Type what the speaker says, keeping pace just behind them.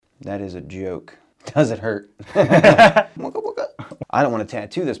That is a joke. Does it hurt? I don't want to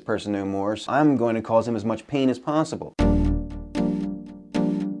tattoo this person no more, so I'm going to cause him as much pain as possible.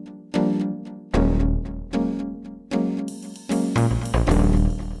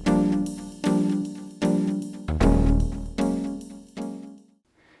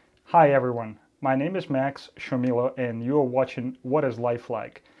 Hi everyone, my name is Max Shomilo and you are watching What is Life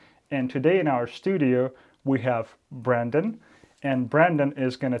Like? And today in our studio we have Brandon, and Brandon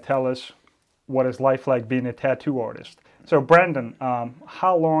is going to tell us what is life like being a tattoo artist. So Brandon,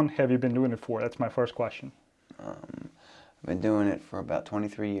 how long have you been doing it for? That's my first question. I've been doing it for about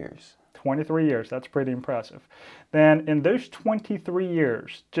 23 years. 23 years, that's pretty impressive. Then in those 23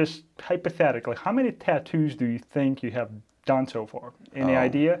 years, just hypothetically, how many tattoos do you think you have done so far? Any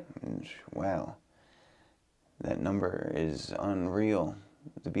idea? Wow. That number is unreal,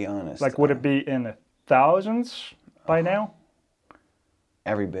 to be honest. Like, would it be in the thousands by now?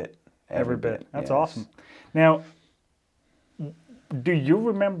 Every bit. Every bit. That's yes. awesome. Now, do you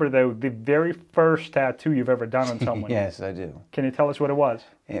remember, though, the very first tattoo you've ever done on someone? Yes, I do. Can you tell us what it was?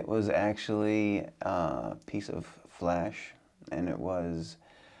 It was actually a piece of flash, and it was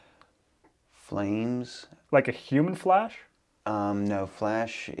flames. Like a human flash? No,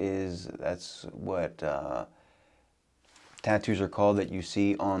 flash that's what tattoos are called that you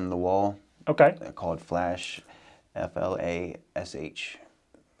see on the wall. Okay. They're called flash, F-L-A-S-H.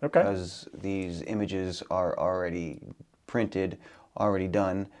 Okay. Because these images are already printed, already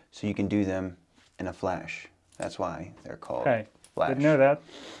done, so you can do them in a flash. That's why they're called flash. Didn't know that.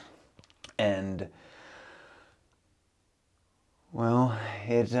 And, well,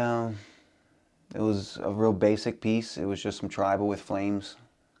 it was a real basic piece. It was just some tribal with flames,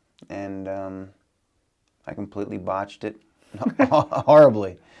 and I completely botched it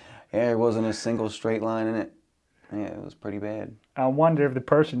horribly. Yeah, there wasn't a single straight line in it. Yeah, it was pretty bad. I wonder if the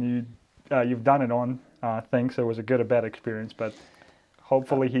person you've done it on thinks it was a good or bad experience, but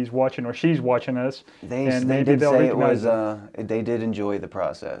hopefully he's watching or she's watching us. They did say it was. They did enjoy the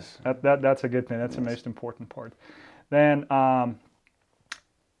process. That's a good thing. That's the most important part. Then I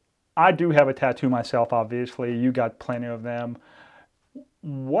do have a tattoo myself. Obviously, you got plenty of them.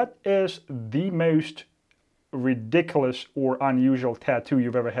 What is the most ridiculous or unusual tattoo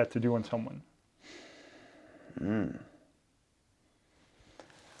you've ever had to do on someone? Well,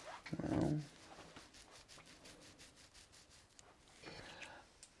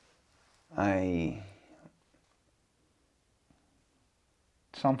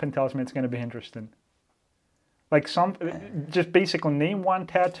 Something tells me it's going to be interesting. Like just basically name one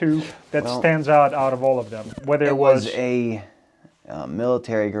tattoo that stands out of all of them. Whether it was a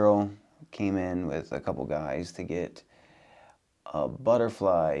military girl came in with a couple guys to get a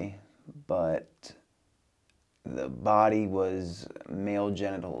butterfly, but the body was male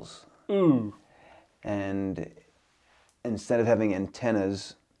genitals. Ooh. And instead of having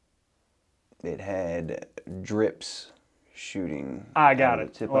antennas, it had drips shooting. I got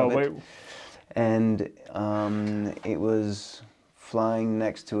it. Tip of it. And it was flying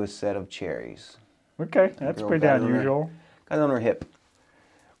next to a set of cherries. Okay, that's pretty unusual. Got it on her hip.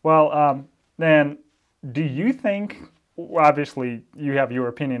 Well, then, do you think, obviously you have your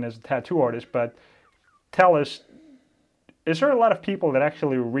opinion as a tattoo artist, but tell us, is there a lot of people that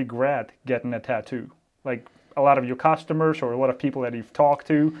actually regret getting a tattoo? Like a lot of your customers or a lot of people that you've talked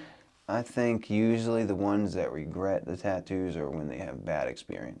to? I think usually the ones that regret the tattoos are when they have bad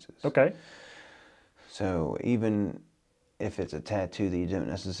experiences. Okay. So even if it's a tattoo that you don't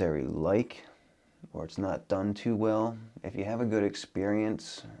necessarily like, or it's not done too well, if you have a good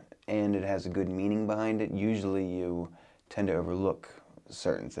experience and it has a good meaning behind it, usually you tend to overlook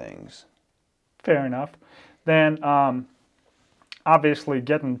certain things. Fair enough. Then obviously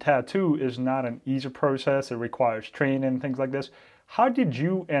getting a tattoo is not an easy process. It requires training and things like this. How did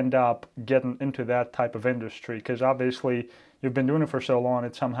you end up getting into that type of industry? Because obviously you've been doing it for so long,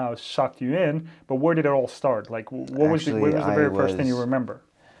 it somehow sucked you in. But where did it all start? Like, what was the very first thing you remember?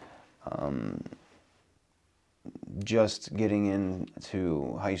 Just getting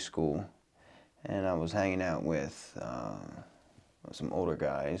into high school, and I was hanging out with some older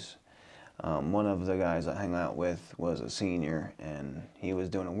guys. One of the guys I hung out with was a senior, and he was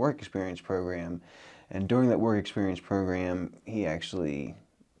doing a work experience program. And during that work experience program, he actually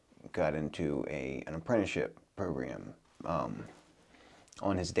got into an apprenticeship program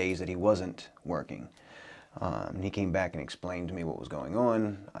on his days that he wasn't working. He came back and explained to me what was going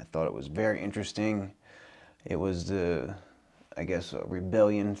on. I thought it was very interesting. It was I guess, a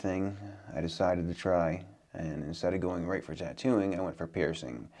rebellion thing I decided to try. And instead of going right for tattooing, I went for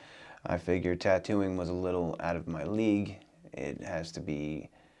piercing. I figured tattooing was a little out of my league. It has to be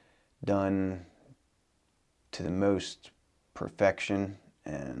done to the most perfection,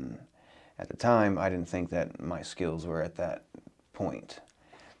 and at the time I didn't think that my skills were at that point.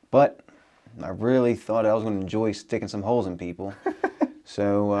 But I really thought I was going to enjoy sticking some holes in people.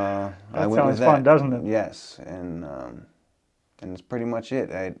 So I went with that. That sounds fun, doesn't it? Yes, and that's pretty much it.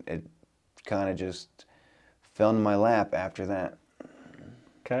 It kind of just fell into my lap after that.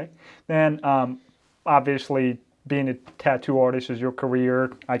 Okay. Then, obviously, being a tattoo artist is your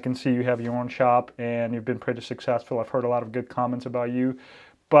career. I can see you have your own shop, and you've been pretty successful. I've heard a lot of good comments about you.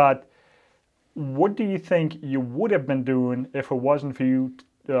 But what do you think you would have been doing if it wasn't for you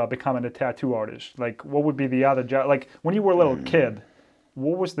becoming a tattoo artist? Like, what would be the other job? Like, when you were a little kid,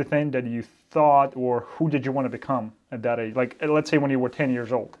 what was the thing that you thought, or who did you want to become at that age? Like, let's say when you were 10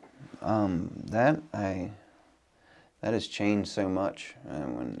 years old. That has changed so much,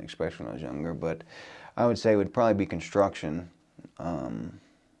 especially when I was younger. But I would say it would probably be construction. I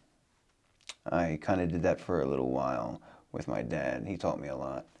kind of did that for a little while with my dad. He taught me a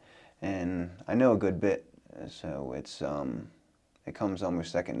lot, and I know a good bit. So it comes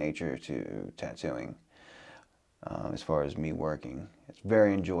almost second nature to tattooing. As far as me working, it's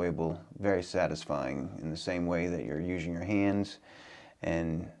very enjoyable, very satisfying in the same way that you're using your hands,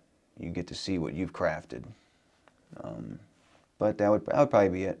 and you get to see what you've crafted. But that would probably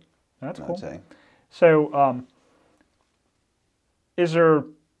be it. That's I cool. would say. So, is there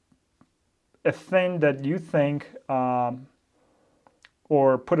a thing that you think, or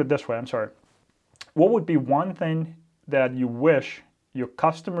put it this way, I'm sorry, what would be one thing that you wish your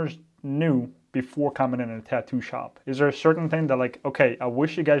customers knew before coming in a tattoo shop? Is there a certain thing that, like, okay, I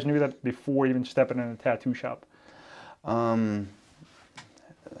wish you guys knew that before even stepping in a tattoo shop?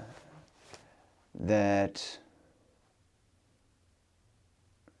 That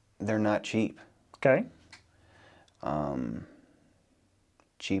they're not cheap. Okay.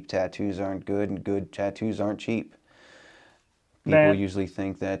 Cheap tattoos aren't good, and good tattoos aren't cheap. People usually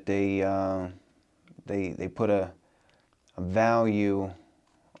think that they put a value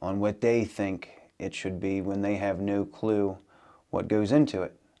on what they think it should be when they have no clue what goes into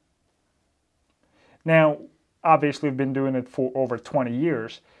it. Now, obviously, we've been doing it for over 20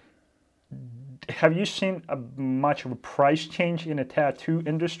 years. Have you seen much of a price change in the tattoo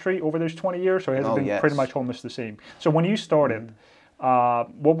industry over those 20 years, or has it been pretty much almost the same? So when you started,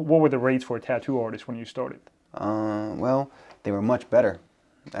 what were the rates for a tattoo artist when you started? Well, they were much better,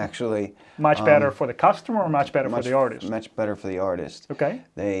 actually. Much better for the customer, or much better for the artist? Much better for the artist. Okay.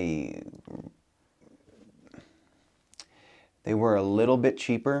 They were a little bit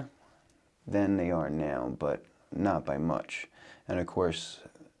cheaper than they are now, but not by much. And of course,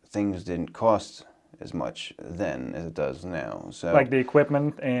 things didn't cost as much then as it does now. So like the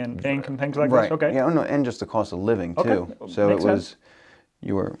equipment and ink and things like right. this? Okay. Yeah, and just the cost of living too. Okay. So Makes it was, sense.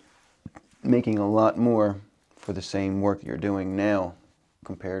 you were making a lot more for the same work you're doing now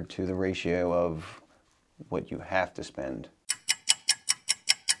compared to the ratio of what you have to spend.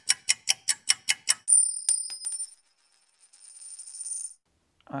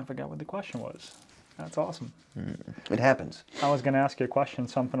 I forgot what the question was. That's awesome. It happens. I was going to ask you a question,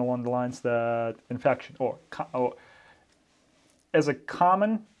 something along the lines that infection, or is it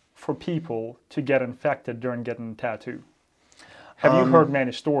common for people to get infected during getting a tattoo? Have you heard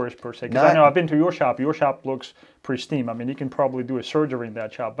many stories per se? Because I know I've been to your shop. Your shop looks pristine. I mean, you can probably do a surgery in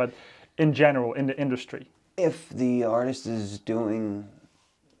that shop, but in general, in the industry. If the artist is doing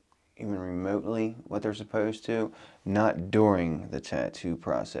even remotely what they're supposed to, not during the tattoo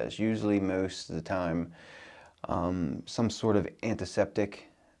process. Usually, most of the time, some sort of antiseptic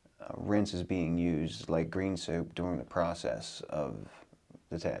rinse is being used, like green soap, during the process of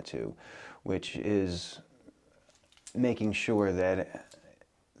the tattoo, which is making sure that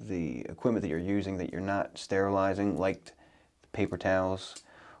the equipment that you're using, that you're not sterilizing, like paper towels,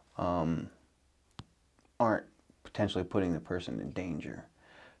 aren't potentially putting the person in danger.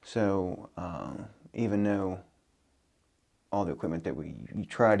 So even though all the equipment that we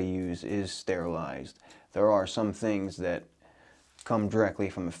try to use is sterilized, there are some things that come directly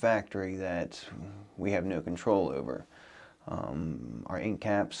from the factory that we have no control over. Our ink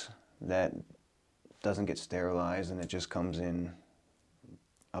caps, that doesn't get sterilized and it just comes in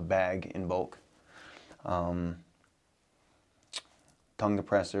a bag in bulk. Tongue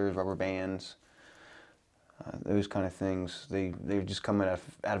depressors, rubber bands, those kind of things, they just come out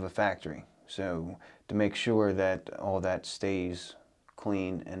of a factory. So to make sure that all that stays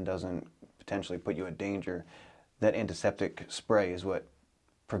clean and doesn't potentially put you in danger, that antiseptic spray is what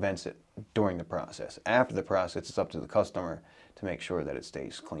prevents it during the process. After the process, it's up to the customer to make sure that it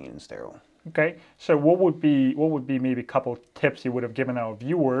stays clean and sterile. Okay, so what would be maybe a couple tips you would have given our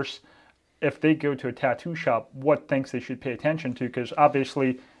viewers if they go to a tattoo shop? What things they should pay attention to? Because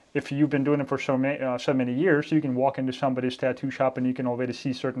obviously, if you've been doing it for so many years, you can walk into somebody's tattoo shop and you can already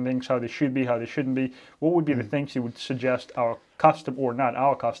see certain things, how they should be, how they shouldn't be. What would be the things you would suggest our custom, or not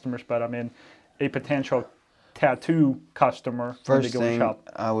our customers, but I mean a potential tattoo customer when they First go and thing shop?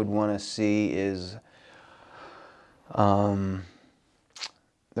 I would want to see is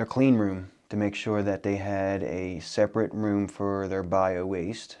their clean room, to make sure that they had a separate room for their bio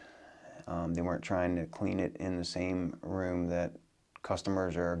waste. They weren't trying to clean it in the same room that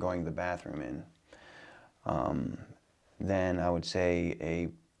customers are going to the bathroom in. Then I would say a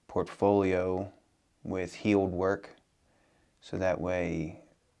portfolio with healed work, so that way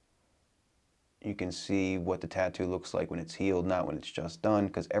you can see what the tattoo looks like when it's healed, not when it's just done,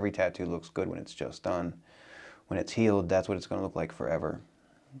 because every tattoo looks good when it's just done. When it's healed, that's what it's going to look like forever.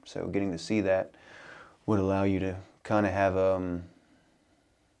 So getting to see that would allow you to kind of have a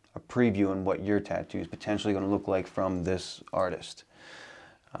preview on what your tattoo is potentially going to look like from this artist.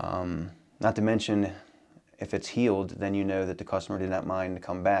 Not to mention, if it's healed, then you know that the customer did not mind to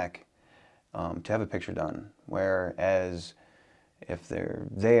come back to have a picture done. Whereas if they're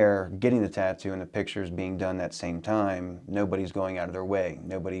there getting the tattoo and the picture is being done that same time, nobody's going out of their way.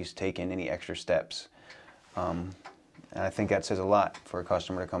 Nobody's taking any extra steps. And I think that says a lot for a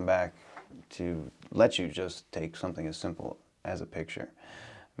customer to come back to let you just take something as simple as a picture.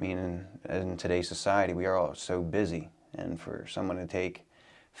 I mean, in today's society, we are all so busy, and for someone to take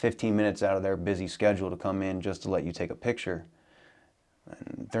 15 minutes out of their busy schedule to come in just to let you take a picture,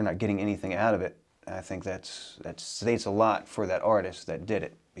 and they're not getting anything out of it, I think that states a lot for that artist that did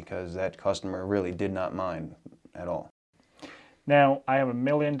it, because that customer really did not mind at all. Now, I have $1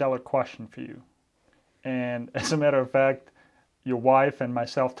 million question for you. And as a matter of fact, your wife and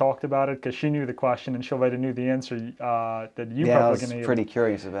myself talked about it because she knew the question and she already knew the answer that you Yeah, I probably was going to give. pretty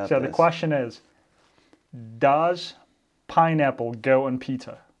curious about So this. the question is, does pineapple go on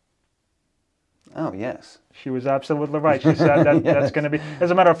pizza? Oh, yes. She was absolutely right. She said that Yes. that's going to be.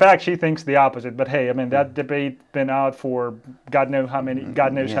 As a matter of fact, she thinks the opposite. But hey, I mean that debate been out for God knows how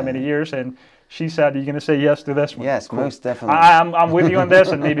many years, and she said, "You're going to say yes to this one." Yes, Cool. most definitely. I'm with you on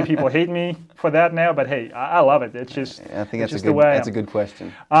this, and maybe people hate me for that now, but hey, I love it. It's just I think it's that's just a the good. way I That's a am. good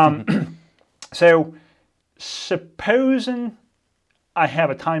question. So, supposing I have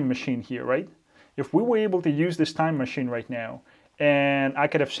a time machine here, right? If we were able to use this time machine right now, and I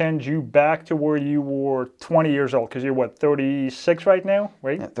could have sent you back to where you were 20 years old, because you're what, 36 right now,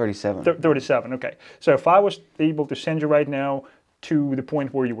 right? Yeah, 37. 37, okay. So if I was able to send you right now to the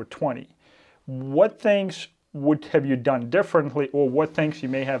point where you were 20, what things would have you done differently, or what things you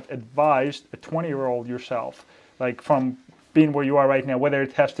may have advised a 20-year-old yourself, like from being where you are right now, whether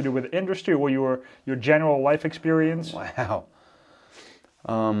it has to do with industry or your general life experience? Wow.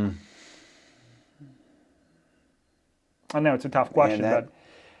 I know it's a tough question, that- but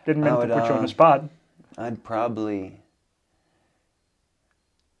didn't mean I to would, put you on the spot. I'd probably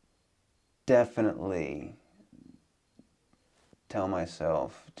definitely tell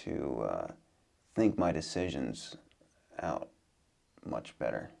myself to think my decisions out much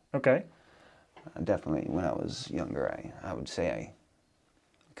better. Okay. Definitely, when I was younger, I would say I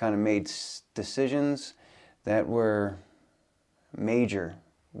kind of made decisions that were major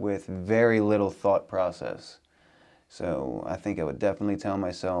with very little thought process. So I think I would definitely tell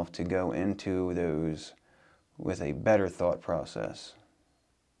myself to go into those with a better thought process.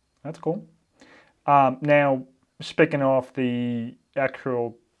 That's cool. Now, speaking of the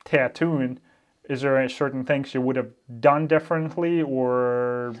actual tattooing, is there certain things you would have done differently,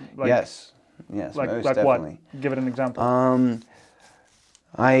 or like, Yes, like most like definitely. what? Give it an example.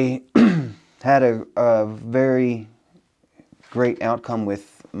 I had a very great outcome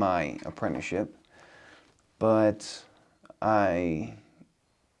with my apprenticeship, but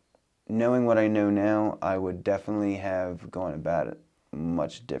knowing what I know now, I would definitely have gone about it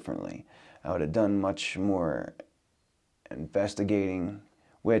much differently. I would have done much more investigating,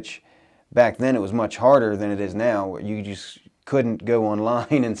 which back then it was much harder than it is now, where you just couldn't go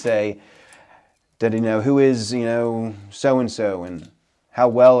online and say, who is, so-and-so, and how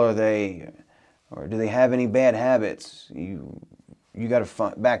well are they, or do they have any bad habits? You got to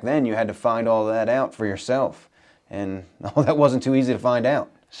find. Back then, you had to find all that out for yourself, and all that wasn't too easy to find out.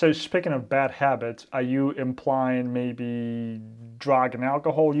 So speaking of bad habits, are you implying maybe drug and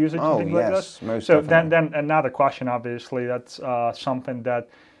alcohol usage and things like yes, that? most so definitely. then another question, obviously, that's something that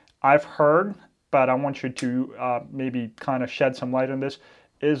I've heard, but I want you to maybe kind of shed some light on this.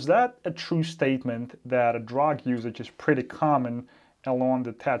 Is that a true statement that a drug usage is pretty common along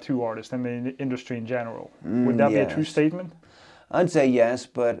the tattoo artist and the industry in general. Would that be a true Yes. statement? I'd say yes,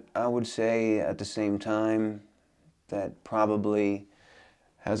 but I would say at the same time that probably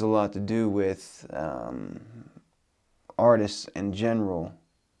has a lot to do with artists in general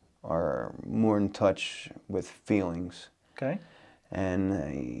are more in touch with feelings, Okay. and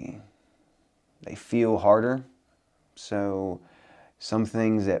they feel harder. So some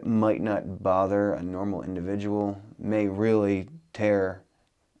things that might not bother a normal individual may really tear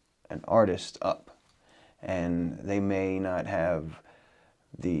an artist up, and they may not have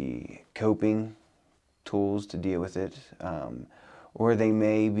the coping tools to deal with it, or they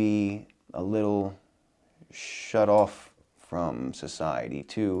may be a little shut off from society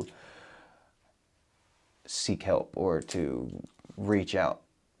to seek help or to reach out.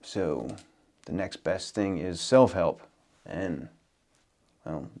 So the next best thing is self-help, and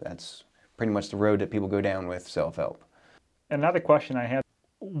well, that's pretty much the road that people go down with, self-help. Another question I had,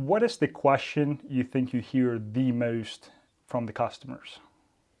 what is the question you think you hear the most from the customers?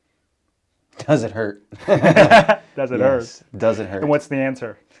 Does it hurt? Does it hurt? Yes. Does it hurt? And what's the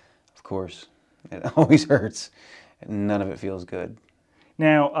answer? Of course. It always hurts. And none of it feels good.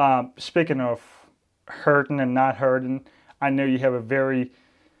 Now, speaking of hurting and not hurting, I know you have a very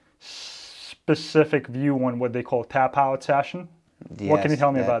specific view on what they call tap out session. What can you Yes,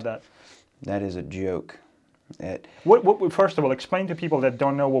 tell me about that? That is a joke. First of all, explain to people that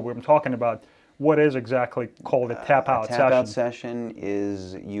don't know what we're talking about, what is exactly called a tap out session? A tap out session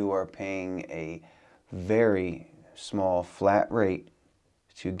is you are paying a very small flat rate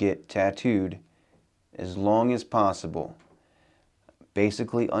to get tattooed as long as possible,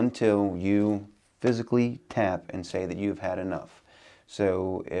 basically until you physically tap and say that you've had enough.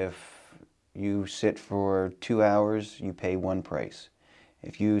 So if you sit for 2 hours, you pay one price.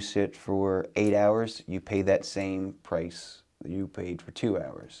 If you sit for 8 hours, you pay that same price that you paid for 2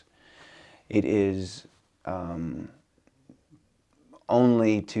 hours. It is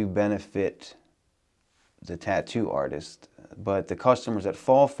only to benefit the tattoo artist, but the customers that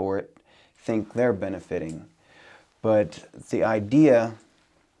fall for it think they're benefiting. But the idea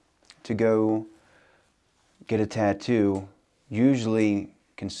to go get a tattoo usually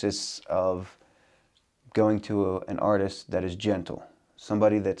consists of going to an artist that is gentle,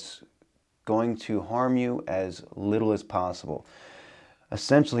 somebody that's going to harm you as little as possible.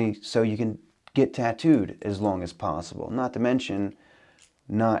 Essentially, so you can get tattooed as long as possible, not to mention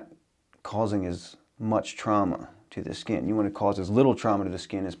not causing as much trauma to the skin. You want to cause as little trauma to the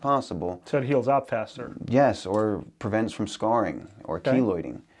skin as possible. So it heals up faster. Yes, or prevents from scarring or Okay.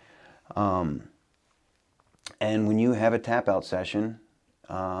 keloiding. And when you have a tap out session,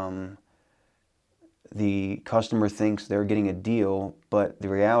 the customer thinks they're getting a deal, but the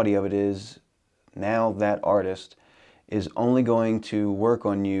reality of it is now that artist is only going to work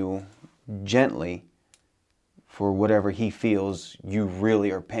on you gently for whatever he feels you really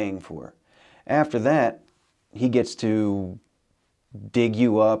are paying for. After that, he gets to dig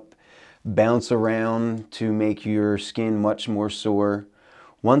you up, bounce around to make your skin much more sore.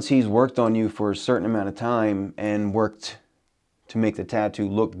 Once he's worked on you for a certain amount of time and worked to make the tattoo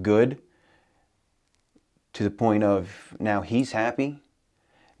look good, to the point of now he's happy,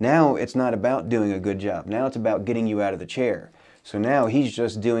 now it's not about doing a good job. Now it's about getting you out of the chair. So now he's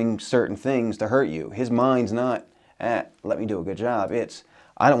just doing certain things to hurt you. His mind's not at, let me do a good job. It's,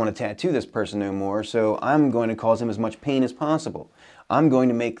 I don't want to tattoo this person no more, so I'm going to cause him as much pain as possible. I'm going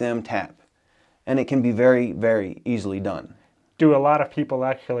to make them tap. And it can be very, very easily done. Do a lot of people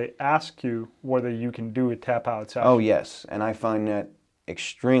actually ask you whether you can do a tap out session? Oh yes, and I find that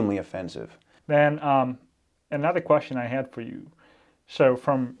extremely offensive. Then another question I had for you. So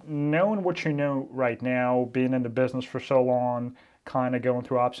from knowing what you know right now, being in the business for so long, kind of going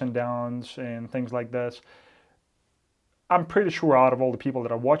through ups and downs and things like this, I'm pretty sure out of all the people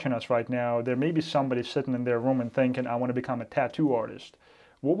that are watching us right now, there may be somebody sitting in their room and thinking, I want to become a tattoo artist.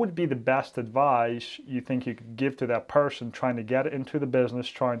 What would be the best advice you think you could give to that person trying to get into the business,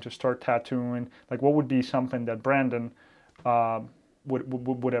 trying to start tattooing? Like, what would be something that Brandon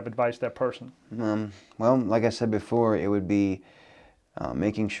would have advised that person? Well, like I said before, it would be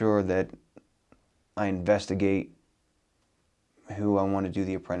making sure that I investigate who I want to do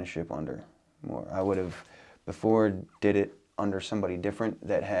the apprenticeship under more. I would have before did it under somebody different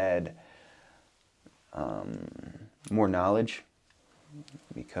that had more knowledge,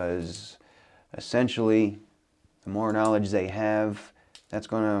 because essentially the more knowledge they have, that's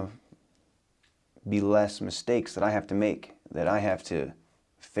going to be less mistakes that I have to make, that I have to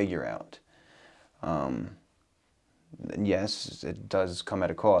figure out. Yes, it does come at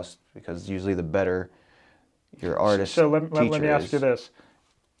a cost, because usually the better your artist So let teacher me ask you is. this: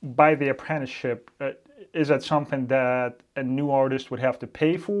 by the apprenticeship, is that something that a new artist would have to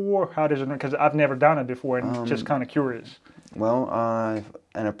pay for? How does it? Because I've never done it before, and just kind of curious. Well,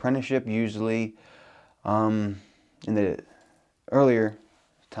 an apprenticeship usually, in the earlier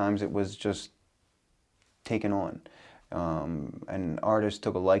times, it was just taken on. An artist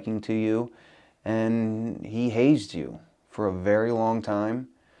took a liking to you, and he hazed you for a very long time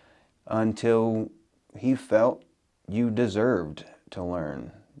until he felt you deserved to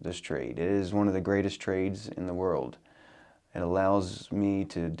learn this trade. It is one of the greatest trades in the world. It allows me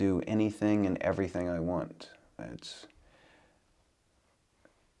to do anything and everything I want.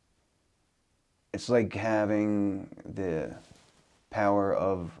 It's like having the power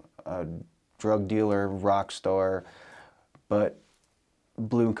of a drug dealer, rock star, but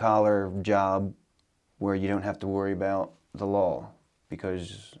blue collar job where you don't have to worry about the law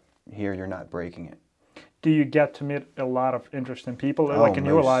because here you're not breaking it. Do you get to meet a lot of interesting people, Oh, like in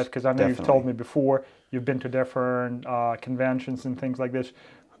your most life? Because I know you've told definitely. me before you've been to different conventions and things like this.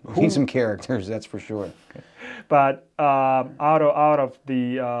 Meet some characters, that's for sure. But out of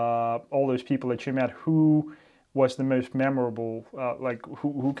the all those people that you met, who was the most memorable? Like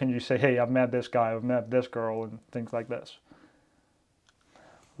who can you say, hey, I've met this guy, I've met this girl, and things like this?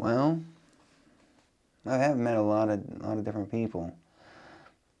 Well, I have met a lot of different people,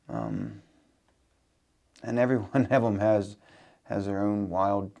 and every one of them has their own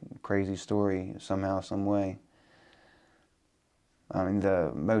wild, crazy story somehow, some way. I mean,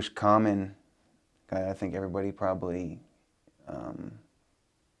 the most common guy I think everybody probably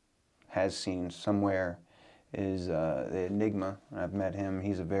has seen somewhere is the Enigma. I've met him.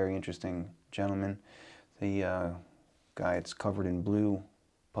 He's a very interesting gentleman. The guy that's covered in blue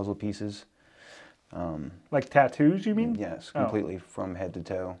puzzle pieces. Like tattoos, you mean? Yes, Oh, completely from head to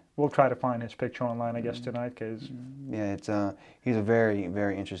toe. we'll try to find his picture online, I guess, tonight. Because Yeah, he's a very,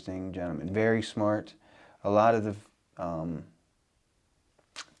 very interesting gentleman. Very smart. A lot of the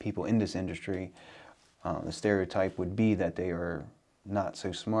people in this industry, the stereotype would be that they are not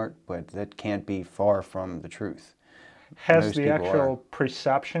so smart, but that can't be far from the truth. has Most the people actual are.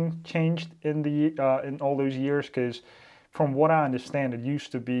 perception changed in the in all those years? Because from what I understand, it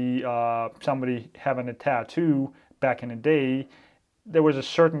used to be somebody having a tattoo back in the day. There was a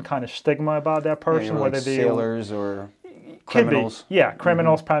certain kind of stigma about that Yeah, you person, were like whether they sailors or could be, criminals. yeah,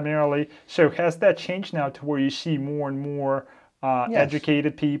 criminals primarily. So has that changed now to where you see more and more Yes.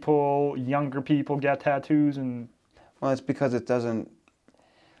 educated people, younger people get tattoos, and Well, it's because it doesn't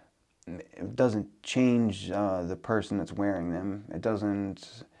change the person that's wearing them. It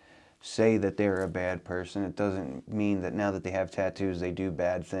doesn't say that they're a bad person. It doesn't mean that now that they have tattoos they do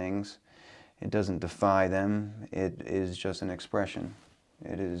bad things. It doesn't defy them. It is just an expression.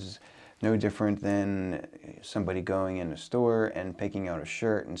 It is no different than somebody going in a store and picking out a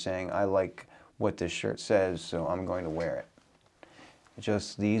shirt and saying, I like what this shirt says, so I'm going to wear it.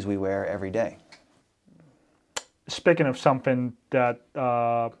 Just these we wear every day. speaking of something that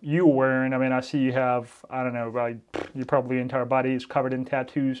you were wearing, I mean, I see you have, I don't know, like, your probably entire body is covered in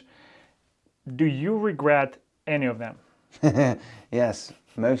tattoos. Do you regret any of them? Yes,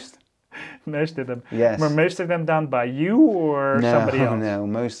 most. Most of them. Were Yes. most of them done by you or No, somebody else? no.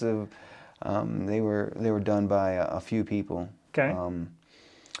 Most of they were done by a few people. Okay.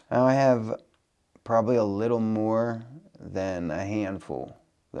 I have probably a little more than a handful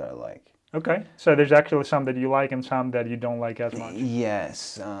that I like. Okay. So there's actually some that you like and some that you don't like as much.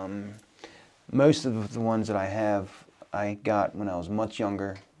 Yes, most of the ones that I got when I was much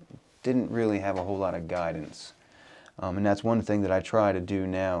younger. Didn't really have a whole lot of guidance, and that's one thing that I try to do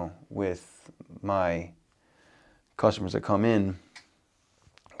now with my customers that come in,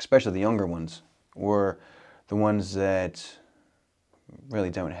 especially the younger ones, or the ones that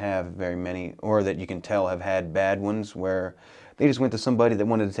really don't have very many, or that you can tell have had bad ones where they just went to somebody that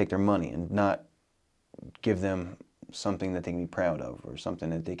wanted to take their money and not give them something that they can be proud of or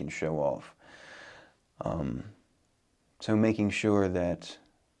something that they can show off. So making sure that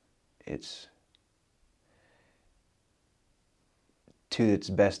it's to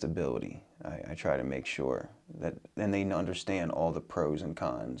its best ability. I try to make sure that then they understand all the pros and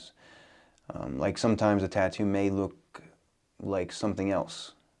cons. Like sometimes a tattoo may look like something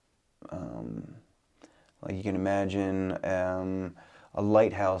else. Like you can imagine a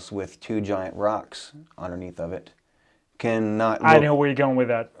lighthouse with two giant rocks underneath of it. Cannot I look, know where you're going with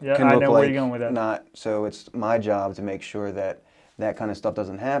that. Yeah, can I look know where like you're going with that. not. So it's my job to make sure that that kind of stuff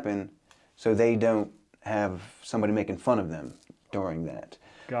doesn't happen, so they don't have somebody making fun of them during that.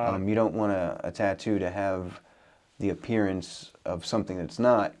 Got it. You don't want a tattoo to have the appearance of something that's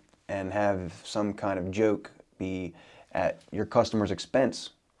not, and have some kind of joke be at your customer's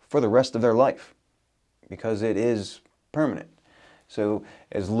expense for the rest of their life, because it is permanent. So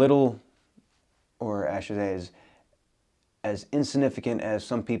as little, or I should say as insignificant as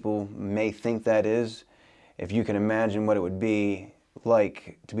some people may think that is, if you can imagine what it would be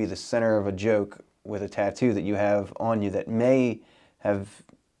like to be the center of a joke with a tattoo that you have on you that may have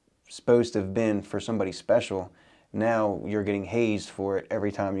supposed to have been for somebody special, now you're getting hazed for it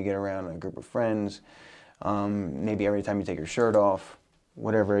every time you get around a group of friends, maybe every time you take your shirt off,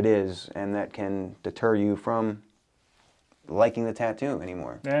 whatever it is, and that can deter you from liking the tattoo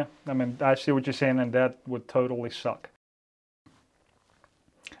anymore. Yeah, I mean, I see what you're saying, and that would totally suck.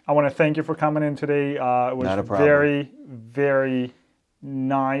 I want to thank you for coming in today. It was Not a problem. very, very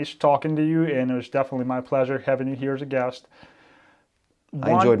nice talking to you, and it was definitely my pleasure having you here as a guest.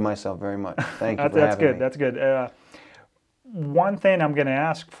 I enjoyed myself very much. Thank you for having me. That's good. One thing I'm going to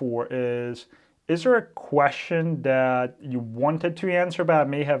ask for is there a question that you wanted to answer but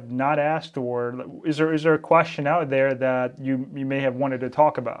may have not asked, or is there a question out there that you may have wanted to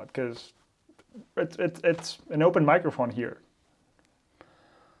talk about? Because it's an open microphone here.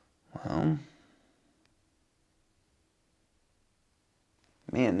 Well,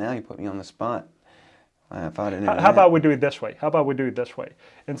 man, now you put me on the spot. How about we do it this way?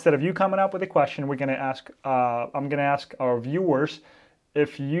 Instead of you coming up with a question, we're going to ask. I'm going to ask our viewers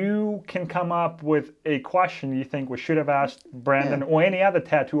if you can come up with a question you think we should have asked Brandon, or any other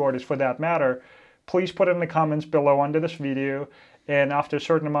tattoo artist for that matter. Please put it in the comments below under this video. And after a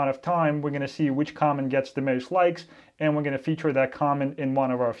certain amount of time, we're going to see which comment gets the most likes, and we're going to feature that comment in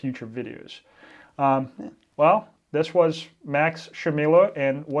one of our future videos. Well, this was Max Shamilo,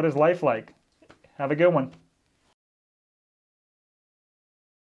 and What is Life Like? Have a good one.